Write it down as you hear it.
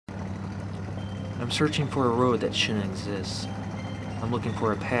I'm searching for a road that shouldn't exist. I'm looking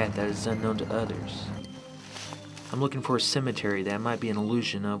for a path that is unknown to others. I'm looking for a cemetery that might be an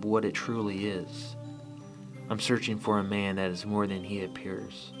illusion of what it truly is. I'm searching for a man that is more than he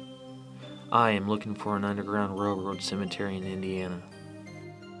appears. I am looking for an underground railroad cemetery in Indiana.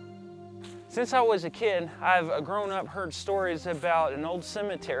 Since I was a kid, I've grown up heard stories about an old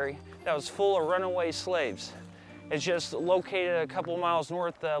cemetery that was full of runaway slaves. It's just located a couple miles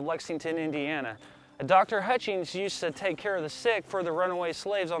north of Lexington, Indiana. Dr. Hutchins used to take care of the sick for the runaway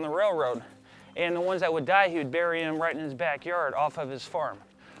slaves on the railroad. And the ones that would die, he would bury them right in his backyard off of his farm.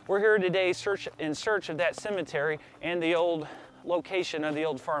 We're here today in search of that cemetery and the old location of the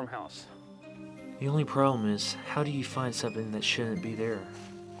old farmhouse. The only problem is, how do you find something that shouldn't be there?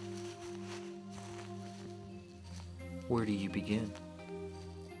 Where do you begin?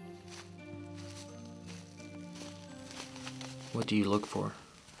 What do you look for?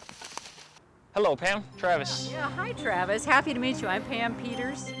 Hello, Pam. Travis. Yeah, hi Travis. Happy to meet you. I'm Pam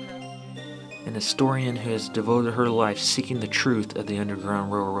Peters. An historian who has devoted her life seeking the truth of the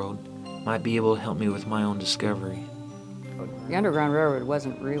Underground Railroad might be able to help me with my own discovery. The Underground Railroad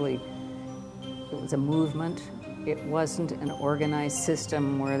wasn't really, it was a movement. It wasn't an organized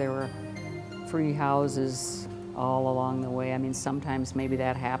system where there were free houses all along the way. I mean, sometimes maybe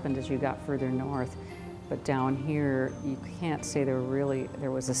that happened as you got further north, but down here, you can't say there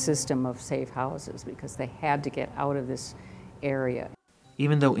was a system of safe houses because they had to get out of this area.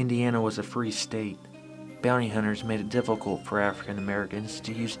 Even though Indiana was a free state, bounty hunters made it difficult for African Americans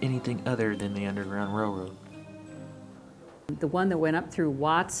to use anything other than the Underground Railroad. The one that went up through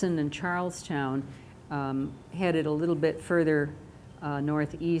Watson and Charlestown headed a little bit further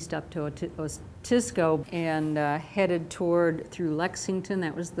northeast up to Otisco and headed through Lexington.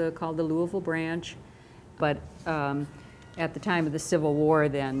 That was called the Louisville branch. But at the time of the Civil War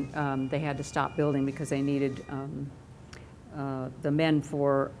then, they had to stop building because they needed the men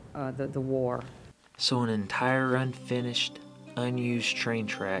for the war. So an entire unfinished, unused train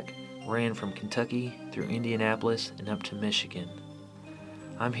track ran from Kentucky through Indianapolis and up to Michigan.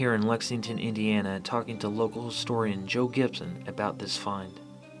 I'm here in Lexington, Indiana, talking to local historian Joe Gibson about this find.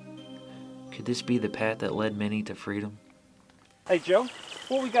 Could this be the path that led many to freedom? Hey Joe,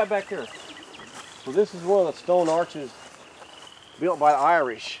 what we got back here? Well, this is one of the stone arches built by the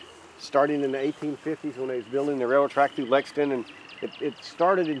Irish, starting in the 1850s when they was building the railroad track through Lexington, and it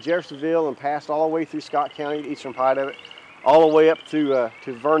started in Jeffersonville and passed all the way through Scott County, the eastern part of it, all the way up to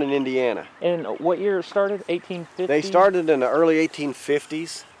Vernon, Indiana. And what year it started? 1850? They started in the early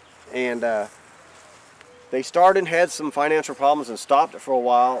 1850s, and they started and had some financial problems and stopped it for a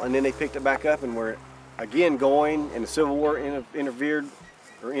while, and then they picked it back up and were again going, and the Civil War intervened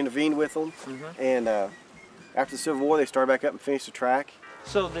with them. And after the Civil War, they started back up and finished the track.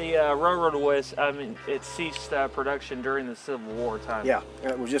 So the railroad was, it ceased production during the Civil War time. Yeah,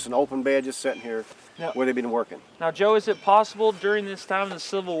 it was just an open bed just sitting here where they've been working. Now, Joe, is it possible during this time of the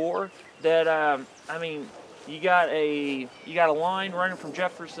Civil War that, you got a line running from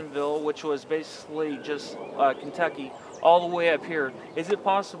Jeffersonville, which was basically just Kentucky, all the way up here. Is it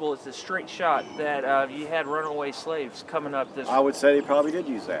possible it's a straight shot that you had runaway slaves coming up this? I would say they probably did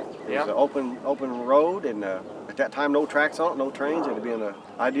use that. It Yeah. was an open road, and at that time no tracks on it, no trains. It'd be an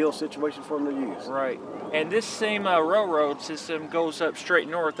ideal situation for them to use. Right. And this same railroad system goes up straight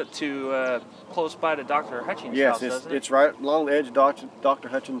north up to close by to Dr. Hutchins' Yes, house, doesn't it? it's right along the edge of Dr.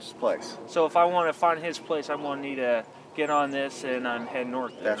 Hutchins' place. So if I want to find his place, I'm going to need to get on this and head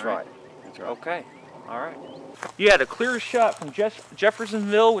north then, That's right. That's right. Okay. All right. You had a clear shot from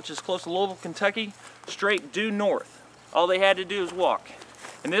Jeffersonville, which is close to Louisville, Kentucky, straight due north. All they had to do is walk.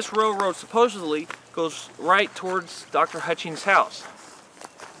 And this railroad supposedly goes right towards Dr. Hutchins' house.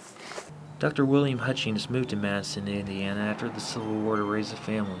 Dr. William Hutchins moved to Madison, Indiana after the Civil War to raise a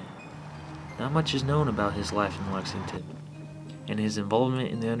family. Not much is known about his life in Lexington, and his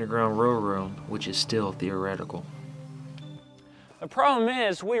involvement in the Underground Railroad, which is still theoretical. The problem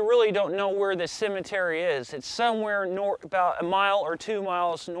is we really don't know where this cemetery is. It's somewhere about a mile or 2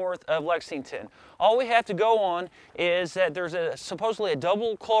 miles north of Lexington. All we have to go on is that there's supposedly a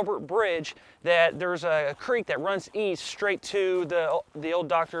double culvert bridge, that there's a creek that runs east straight to the old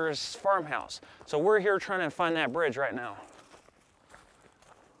doctor's farmhouse. So we're here trying to find that bridge right now.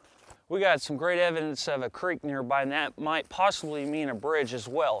 We got some great evidence of a creek nearby, and that might possibly mean a bridge as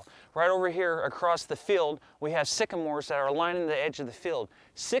well. Right over here across the field, we have sycamores that are lining the edge of the field.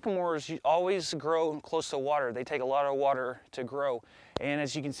 Sycamores always grow close to water. They take a lot of water to grow. And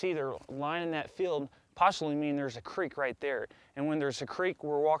as you can see, they're lining that field, possibly mean there's a creek right there. And when there's a creek,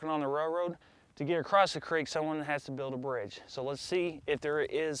 we're walking on the railroad. To get across the creek, someone has to build a bridge. So let's see if there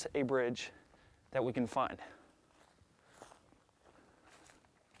is a bridge that we can find.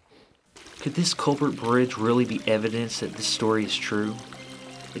 Could this culvert bridge really be evidence that this story is true?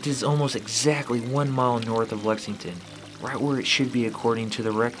 It is almost exactly 1 mile north of Lexington, right where it should be according to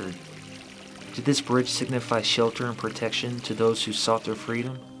the record. Did this bridge signify shelter and protection to those who sought their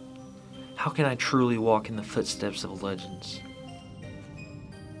freedom? How can I truly walk in the footsteps of legends?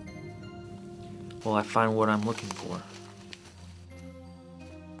 Will I find what I'm looking for?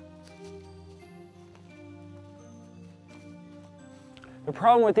 The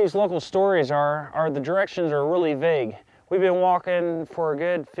problem with these local stories are the directions are really vague. We've been walking for a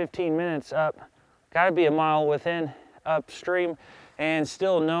good 15 minutes up, gotta be a mile within upstream, and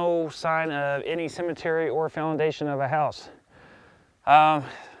still no sign of any cemetery or foundation of a house.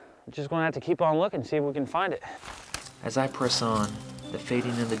 Just gonna have to keep on looking, see if we can find it. As I press on, the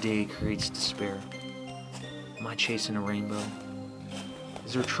fading of the day creates despair. Am I chasing a rainbow?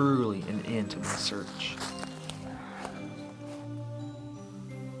 Is there truly an end to my search?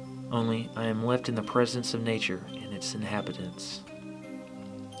 Only I am left in the presence of nature and its inhabitants.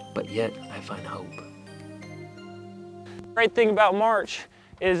 But yet I find hope. The great thing about March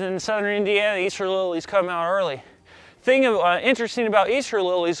is in southern Indiana, Easter lilies come out early. Interesting about Easter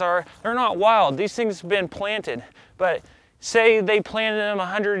lilies are they're not wild. These things have been planted, but say they planted them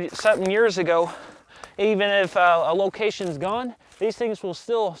 100-something years ago, even if a location's gone, these things will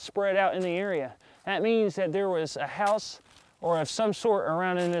still spread out in the area. That means that there was a house or of some sort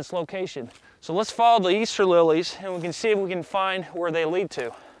around in this location. So let's follow the Easter lilies and we can see if we can find where they lead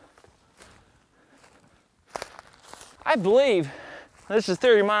to. I believe, this is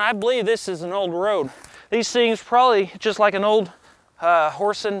theory of mine, I believe this is an old road. These things probably just like an old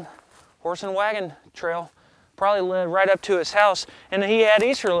horse and wagon trail, probably led right up to his house, and he had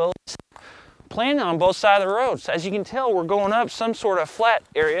Easter lilies planted on both sides of the roads. As you can tell, we're going up some sort of flat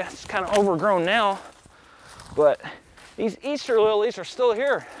area. It's kind of overgrown now, but these Easter lilies are still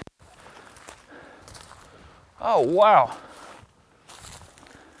here. Oh, wow.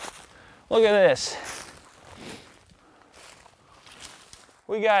 Look at this.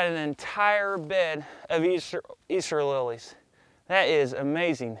 We got an entire bed of Easter lilies. That is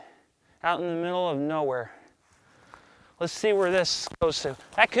amazing. Out in the middle of nowhere. Let's see where this goes to.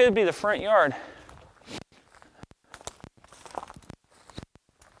 That could be the front yard.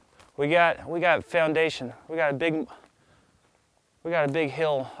 We got foundation. We got a big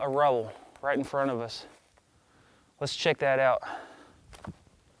hill of rubble right in front of us. Let's check that out.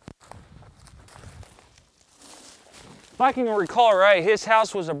 If I can recall right, his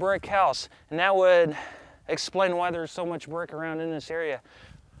house was a brick house, and that would explain why there's so much brick around in this area.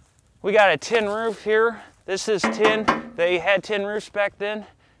 We got a tin roof here. This is tin. They had tin roofs back then.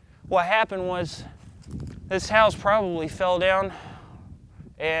 What happened was this house probably fell down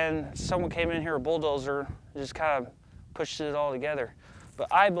and someone came in here, a bulldozer, just kind of pushed it all together. But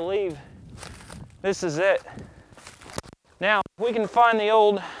I believe this is it. Now, if we can find the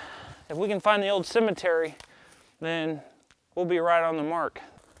old cemetery, then we'll be right on the mark.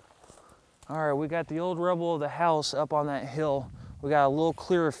 All right, we got the old rubble of the house up on that hill. We got a little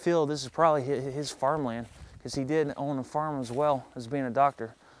clearer field. This is probably his farmland because he did own a farm as well as being a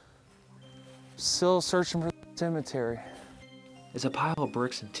doctor. Still searching for the cemetery. Is a pile of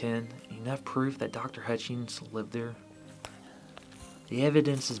bricks and tin enough proof that Dr. Hutchins lived there? The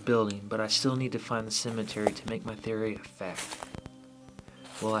evidence is building, but I still need to find the cemetery to make my theory a fact.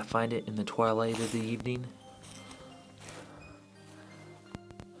 Will I find it in the twilight of the evening?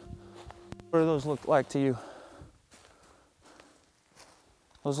 What do those look like to you?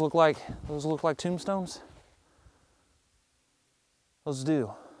 Those look like tombstones? Those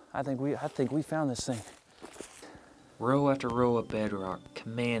do. I think we found this thing. Row after row of bedrock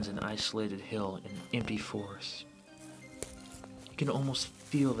commands an isolated hill in an empty forest. You can almost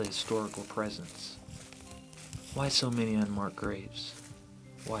feel the historical presence. Why so many unmarked graves?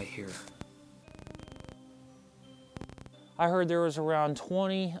 Why here? I heard there was around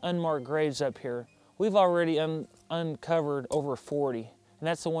 20 unmarked graves up here. We've already uncovered over 40, and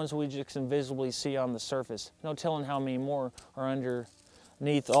that's the ones we just can visibly see on the surface. No telling how many more are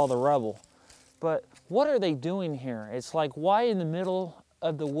underneath all the rubble. But what are they doing here? It's like, why in the middle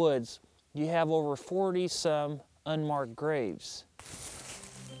of the woods you have over 40 some unmarked graves?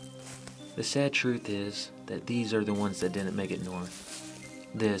 The sad truth is that these are the ones that didn't make it north.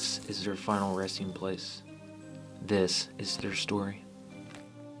 This is their final resting place. This is their story.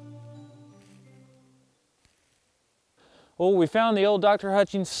 Well, we found the old Dr.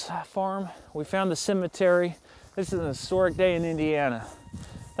 Hutchins farm. We found the cemetery. This is an historic day in Indiana.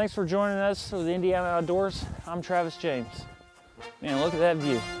 Thanks for joining us for the Indiana Outdoors. I'm Travis James. Man, look at that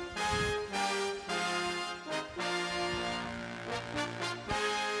view.